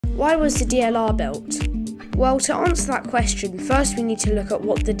Why was the DLR built? Well, to answer that question, first we need to look at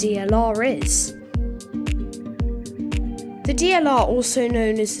what the DLR is. The DLR, also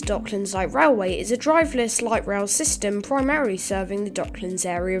known as the Docklands Light Railway, is a driverless light rail system primarily serving the Docklands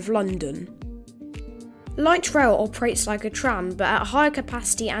area of London. Light rail operates like a tram, but at higher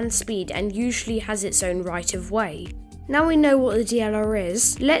capacity and speed, and usually has its own right of way. Now we know what the DLR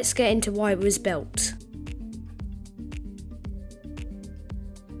is, let's get into why it was built.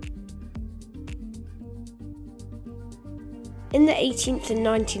 In the 18th and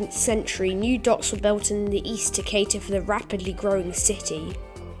 19th century, new docks were built in the east to cater for the rapidly growing city.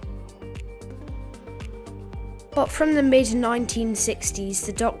 But from the mid-1960s,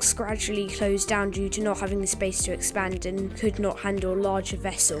 the docks gradually closed down due to not having the space to expand and could not handle larger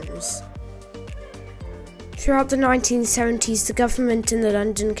vessels. Throughout the 1970s, the government and the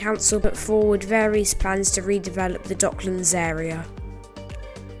London Council put forward various plans to redevelop the Docklands area.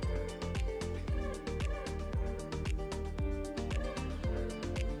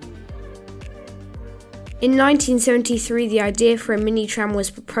 In 1973, the idea for a mini-tram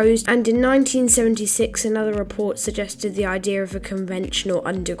was proposed, and in 1976 another report suggested the idea of a conventional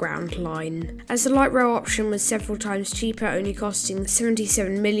underground line. As the light rail option was several times cheaper, only costing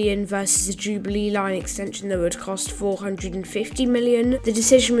 77 million versus a Jubilee line extension that would cost 450 million, the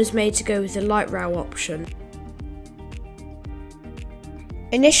decision was made to go with the light rail option.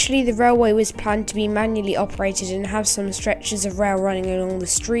 Initially, the railway was planned to be manually operated and have some stretches of rail running along the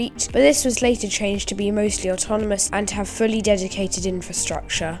street, but this was later changed to be mostly autonomous and have fully dedicated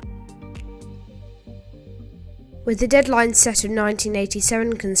infrastructure. With the deadline set of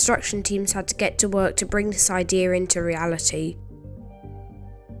 1987, construction teams had to get to work to bring this idea into reality.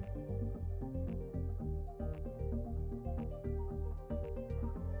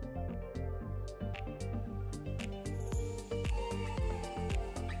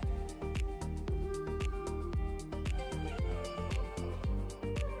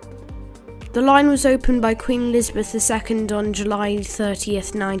 The line was opened by Queen Elizabeth II on July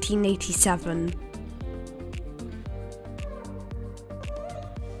 30th, 1987.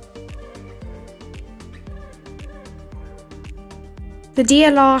 The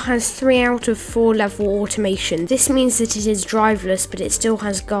DLR has 3 out of 4 level automation. This means that it is driverless, but it still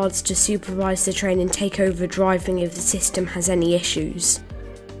has guards to supervise the train and take over driving if the system has any issues.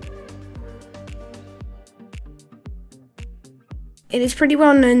 It is pretty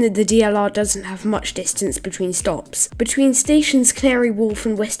well known that the DLR doesn't have much distance between stops. Between stations Canary Wharf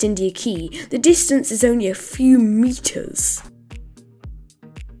and West India Quay, the distance is only a few meters.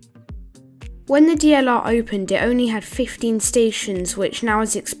 When the DLR opened, it only had 15 stations, which now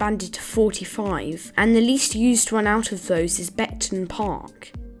has expanded to 45, and the least used one out of those is Beckton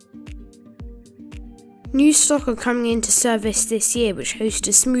Park. New stock are coming into service this year, which host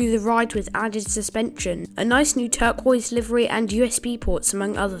a smoother ride with added suspension, a nice new turquoise livery and USB ports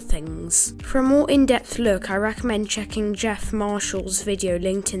among other things. For a more in-depth look, I recommend checking Jeff Marshall's video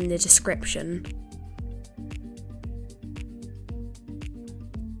linked in the description.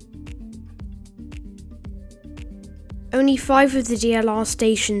 Only 5 of the DLR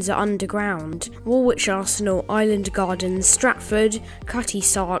stations are underground: Woolwich Arsenal, Island Gardens, Stratford, Cutty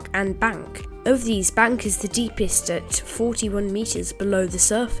Sark and Bank. Of these, Bank is the deepest at 41 metres below the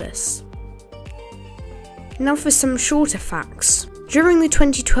surface. Now for some shorter facts. During the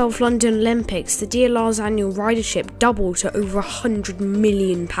 2012 London Olympics, the DLR's annual ridership doubled to over 100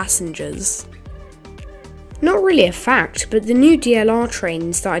 million passengers. Not really a fact, but the new DLR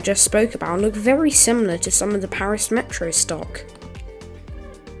trains that I just spoke about look very similar to some of the Paris Metro stock.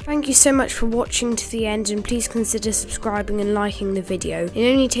 Thank you so much for watching to the end, and please consider subscribing and liking the video.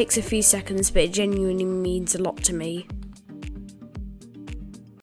 It only takes a few seconds, but it genuinely means a lot to me.